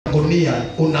gunia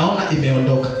unaona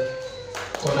imeondoka.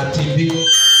 Uko na TB,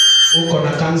 uko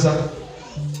na kansa.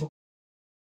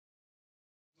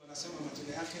 Wanasema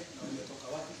majina yake na umetoka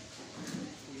wapi?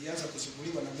 Ulianza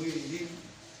kusumbuliwa na mwili lini?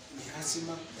 Ni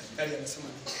asima, daktari anasema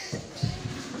ni.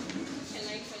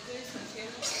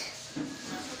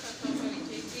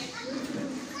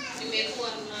 Nimekuwa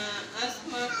na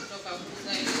asma kutoka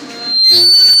kuzaliwa.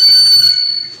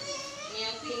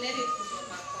 Ni inherit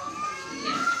kutoka kwa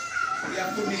familia.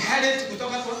 Ya inherit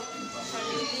kutoka kwa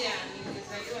familia.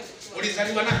 Nimezaliwa nikiwa.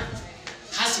 Ulizaliwa na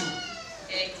asima?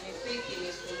 Kimefiki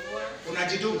nisumbua.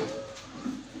 Unajidunga?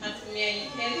 Natumia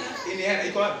inhaler. Inhaler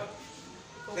iko wapi?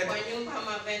 Kwa nyumba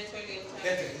ama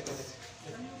ventilator.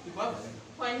 Iko wapi?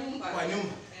 Kwa nyumba. Kwa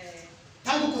nyumba.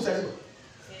 Tangu kuzaliwa?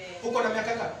 Uko na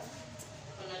miaka ngapi?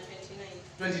 Kuna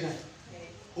 29. 29.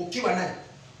 Ukiwa naye?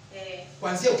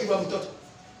 Kuanzia ukiwa mtoto?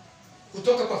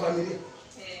 Kutoka kwa familia?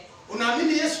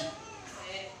 Unaamini Yesu?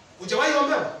 Hujawahi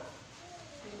ombewa?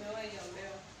 Nimewahi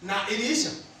ombewa. Na iliisha?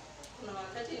 Kuna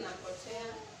wakati inapotea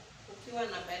ukiwa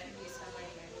na baridi sana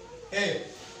inarudi.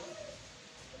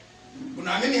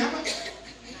 Unaamini hapa?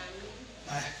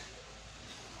 Naamini.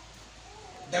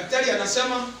 Daktari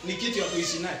anasema ni kitu ya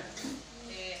kuishi naye.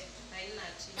 Haina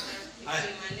shida.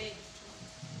 Manage.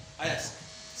 Aya.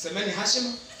 Semeni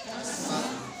Hashima.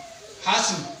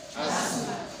 Hashima.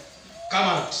 Come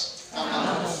out. Come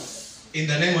out. In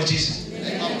the name of Jesus. In the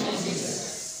name of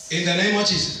Jesus. In the name of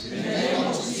Jesus. In the name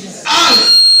of Jesus. Out.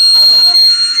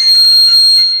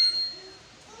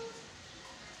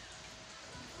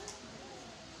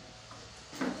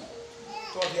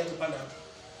 Toa viatu panda hapo.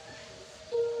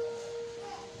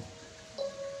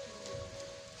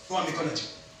 Toa mikono juu.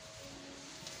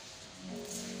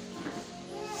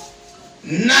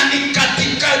 Na ni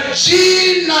katika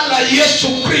jina la Yesu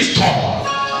Kristo.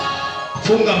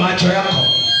 Funga macho yako.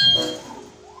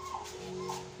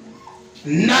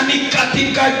 Na ni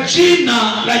katika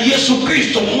jina la Yesu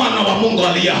Kristo mwana wa Mungu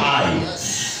aliye hai.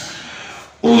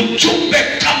 Ujumbe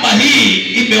kama hii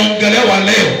imeongelewa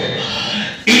leo.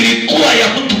 Ilikuwa ya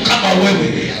mtu kama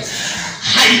wewe.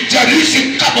 Haijalishi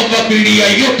kama familia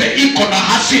yote iko na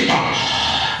hasima.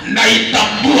 Na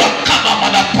itambua kama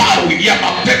madhabahu ya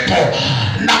mapepo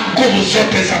na nguvu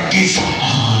zote za giza.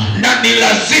 Na ni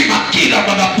lazima kila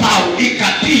madhabahu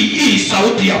ikatii hii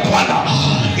sauti ya Bwana.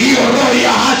 Hiyo roho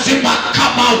ya hasima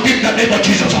kama in the name of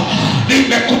Jesus.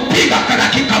 Nimekupiga kwa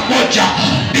dakika moja.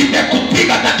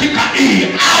 Nimekupiga dakika hii.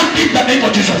 Out in the name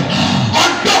of Jesus.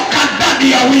 Ondoka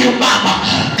ndani ya huyu mama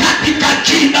katika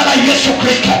jina la Yesu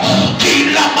Kristo.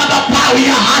 Kila madhabahu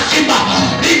ya hasima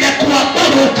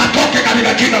nimekuamuru ukatoke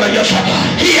katika jina la Yesu.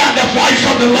 Hear the voice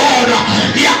of the Lord.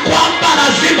 Ya kwamba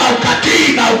lazima ukatii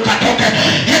na ukatoke.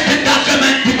 It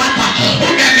doesn't matter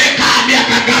umekaa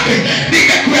miaka ngapi.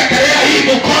 Nimekuwekelea hii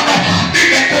mkono.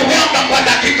 Nimekuomba kwa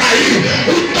dakika hii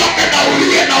utoke na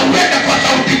ulie na uende kwa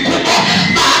sauti kubwa,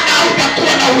 maana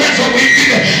utakuwa na uwezo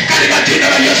mwingine katika jina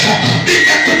la Yesu.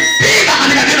 Nimekupiga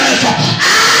katika jina la Yesu.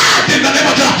 In the name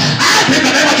of Jesus. In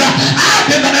the name of Jesus.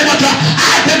 In the name of Jesus.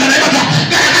 In the name of Jesus.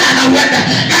 Garagara na uende.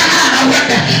 Garagara na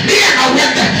uende. Lia na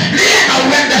uende. Lia na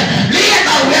uende. Lia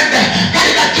na uende.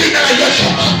 Katika jina la Yesu.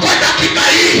 Kwa dakika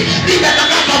hii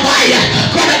nimetangaza fire.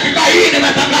 Kwa dakika hii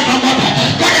nimetangaza moto.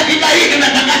 Kwa dakika hii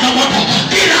nimetangaza moto.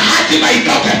 Kila hatima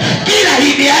itoke. Kila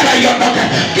hiniara iondoke.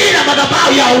 Kila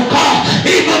madhabahu ya ukoo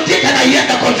ivunjike na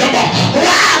iende kuzimu. 1,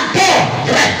 2,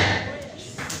 3.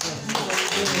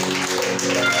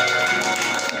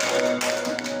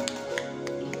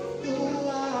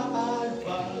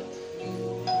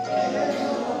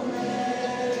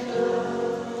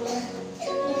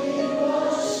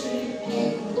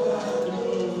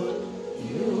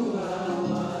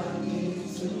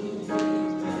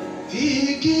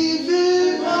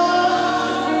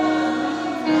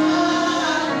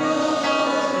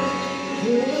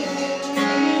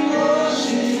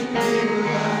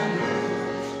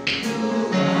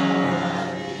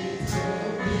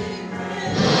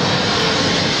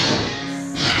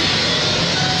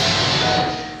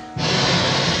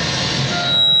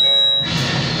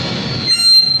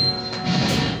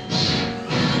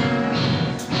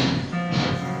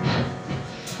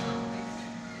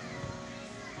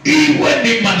 Iwe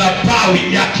ni madhabahu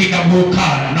ya kinabuka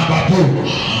na babu.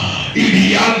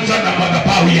 Ilianza na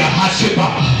madhabahu ya hasima.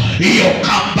 Hiyo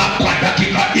kamba kwa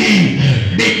dakika hii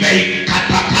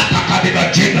nimeikatakata katika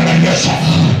jina la Yesu.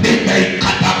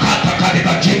 Nimeikatakata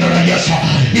katika jina la Yesu.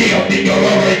 Hiyo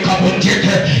minyororo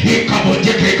ikavunjike,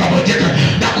 ikavunjike, ikavunjike.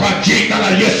 Na kwa jina la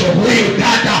Yesu huyu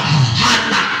dada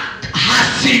hana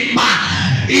hasima.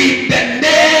 In the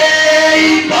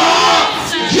name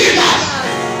of Jesus.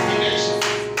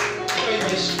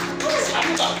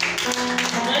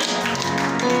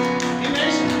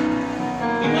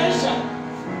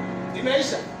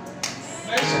 Imeisha.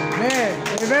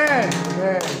 Amen.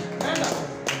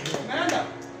 Nenda.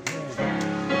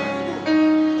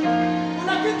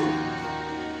 Kuna kitu.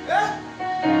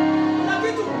 Kuna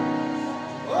kitu.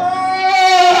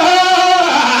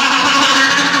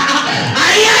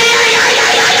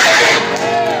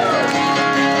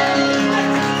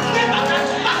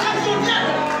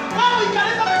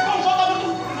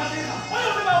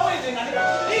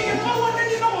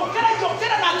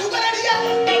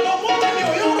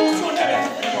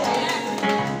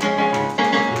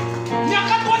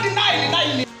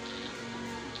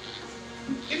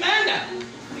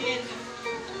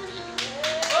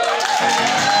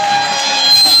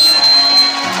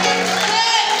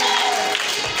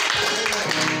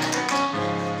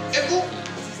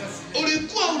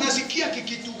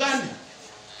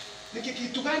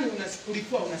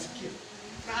 Ulikuwa unasikia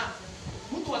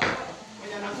mtu akapata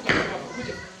mwenye anavuka hapa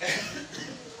kuja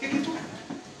kitu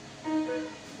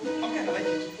okay, na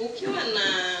kitu Ukiwa na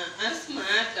asthma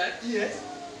attack, yes,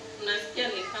 unasikia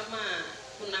ni kama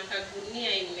kuna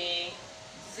kagunia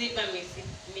imeziba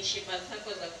mishipa zako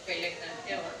za kupeleka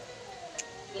hewa,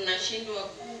 unashindwa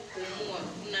kupumua,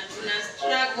 una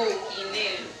struggle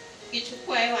ukiinhale,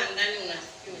 ukichukua hewa ndani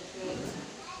unasikia uchungu,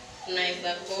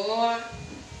 unaweza kohoa.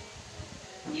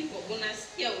 Hivyo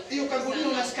unasikia hiyo kagunia,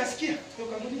 unasikia hiyo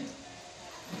kagunia.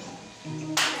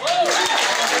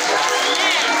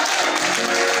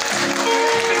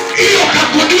 Hiyo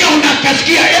kagunia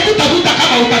unakasikia. Hebu tafuta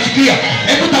kama utasikia.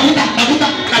 Hebu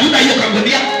tafuta hiyo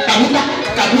kagunia.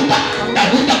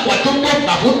 Tafuta kwa tumbo,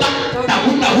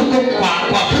 tafuta huko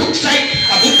kwa brookside,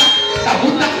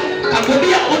 tafuta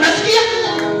kagunia. Unasikia?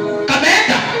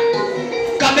 Kameenda.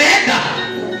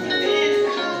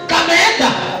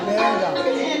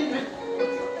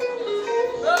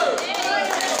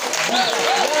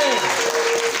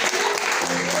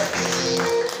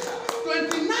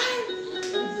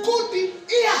 29 good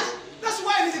years. That's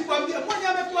why nilikwambia mwenye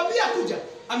amekuambia kuja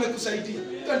amekusaidia.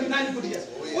 29 good years.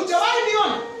 Hujawahi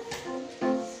niona?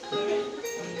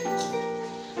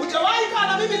 Hujawahi kaa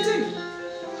na mimi chini?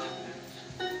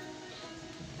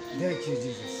 Thank you,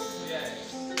 Jesus.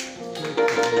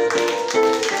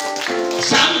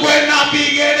 Sangwe na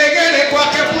vigelegele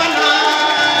kwake Bwana.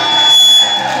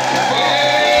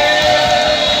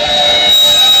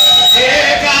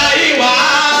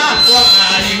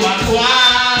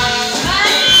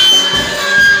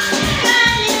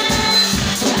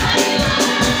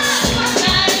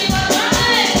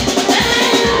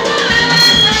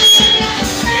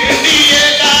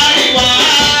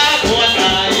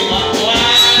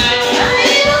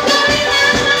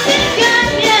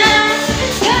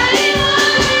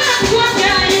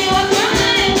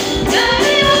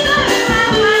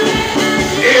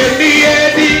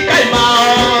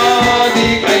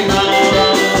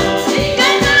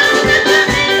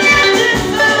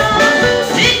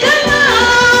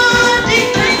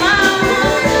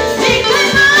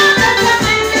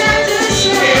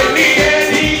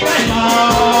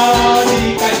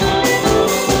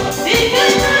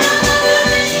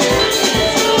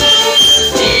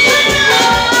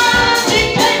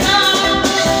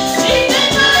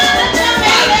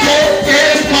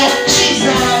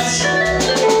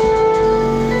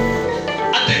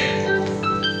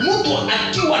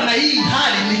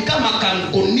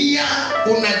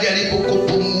 Unajaribu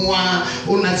kupumua,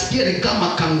 unasikia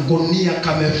kama kangonia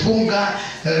kamefunga.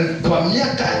 Kwa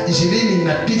miaka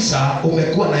 29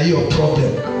 umekuwa na hiyo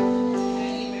problem,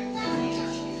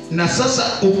 na sasa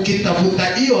ukitafuta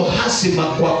hiyo hasima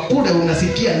kwa kule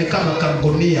unasikia ni kama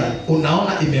kangonia,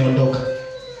 unaona imeondoka.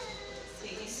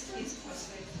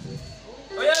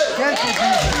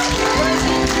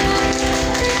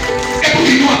 Hebu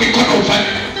inua mikono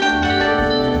ufanye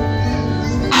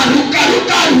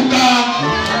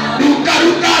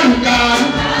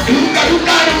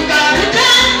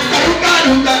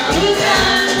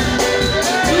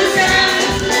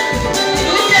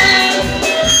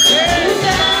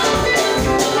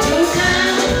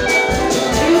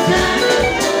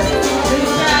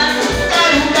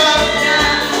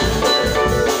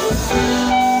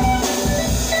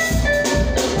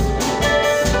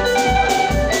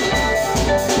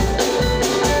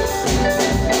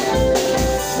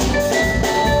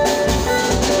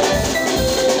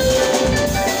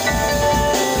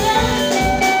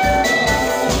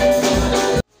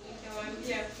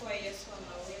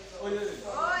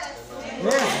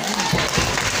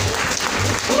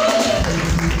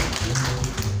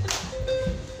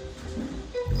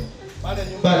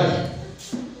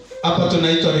hapa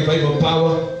tunaitwa revival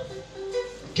power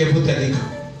Kevutelika.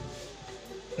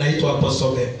 naitwa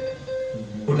Apostle Ben.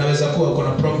 Unaweza kuwa uko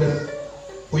na problem.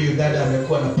 Huyu dada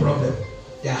amekuwa na problem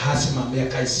ya hasima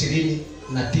miaka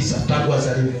 29 tangu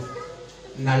azaliwe.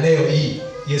 Na leo hii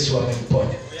Yesu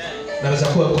amemponya. Naweza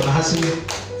kuwa uko na hasima,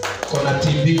 uko na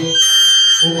TB,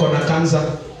 uko na kansa,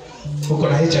 uko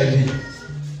na HIV.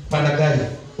 Panda gari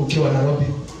ukiwa Nairobi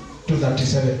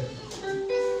 237.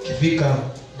 Kifika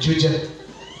Juja,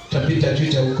 tapita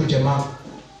Juja ukuje mama.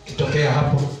 Kitokea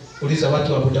hapo, uliza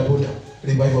watu wa bodaboda,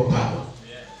 revival power.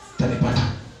 Tanipata.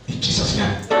 In Jesus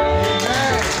name.